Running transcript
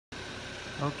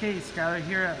Okay, Skylar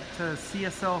here at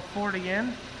CSL Ford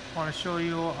again. I want to show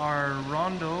you our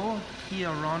Rondo,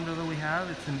 Kia Rondo that we have.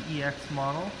 It's an EX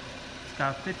model. It's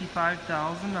got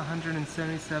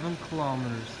 55,177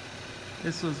 kilometers.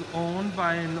 This was owned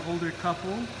by an older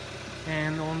couple,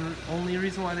 and the only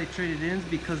reason why they traded in is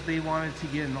because they wanted to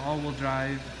get an all-wheel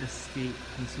drive Escape,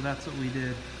 and so that's what we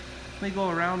did. When we go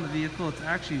around the vehicle, it's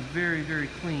actually very, very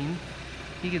clean.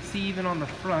 You can see even on the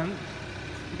front,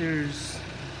 there's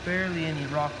barely any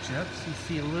rock chips. You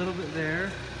see a little bit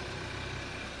there.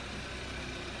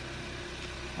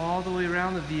 All the way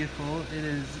around the vehicle, it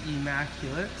is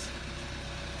immaculate.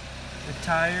 The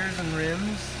tires and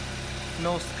rims,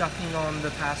 no scuffing on the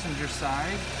passenger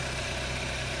side.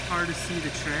 Hard to see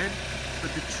the tread,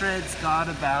 but the tread's got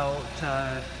about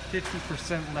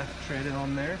 50% left treaded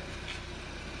on there.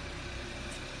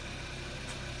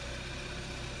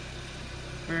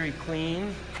 Very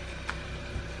clean.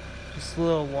 Just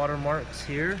little watermarks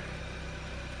here.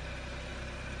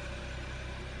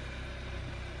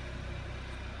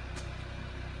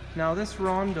 Now this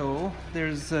Rondo,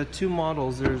 there's two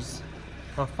models. There's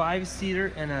a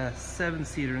 5-seater and a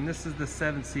 7-seater, and this is the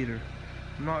 7-seater.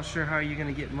 I'm not sure how you're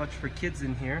going to get much for kids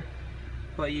in here,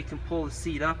 but you can pull the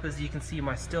seat up. As you can see in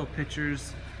my still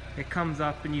pictures, it comes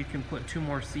up and you can put 2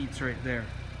 more seats right there.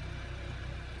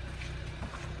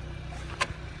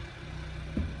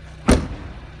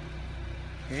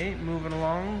 Okay, moving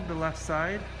along the left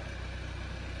side,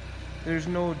 there's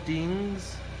no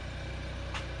dings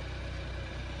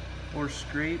or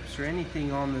scrapes or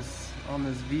anything on this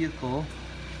vehicle.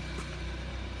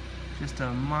 Just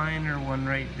a minor one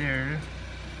right there.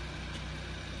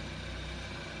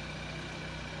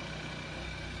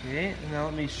 Okay, now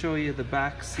let me show you the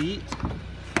back seat.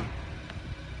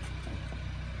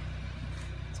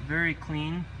 It's very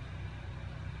clean,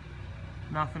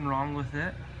 nothing wrong with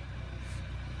it.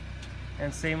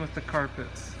 And same with the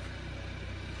carpets.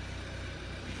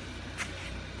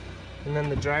 And then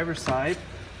the driver's side,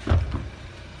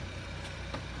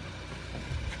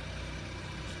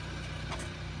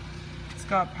 it's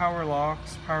got power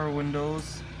locks, power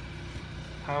windows,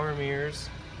 power mirrors.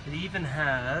 It even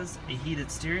has a heated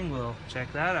steering wheel.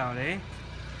 Check that out, eh?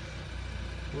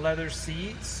 Leather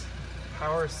seats,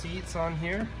 power seats on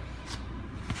here.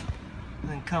 And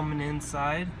then coming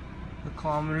inside, the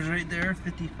kilometers right there,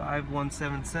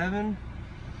 55,177.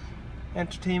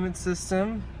 Entertainment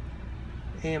system,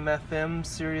 AM FM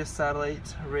Sirius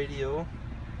satellite radio,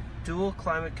 dual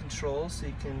climate control, so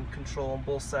you can control on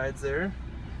both sides there,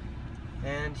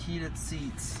 and heated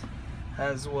seats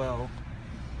as well.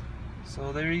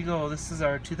 So there you go. This is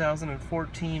our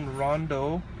 2014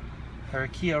 Rondo, our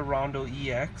Kia Rondo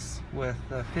EX with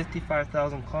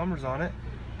 55,000 kilometers on it,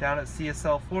 down at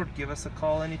CSL Ford. Give us a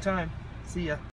call anytime. See ya.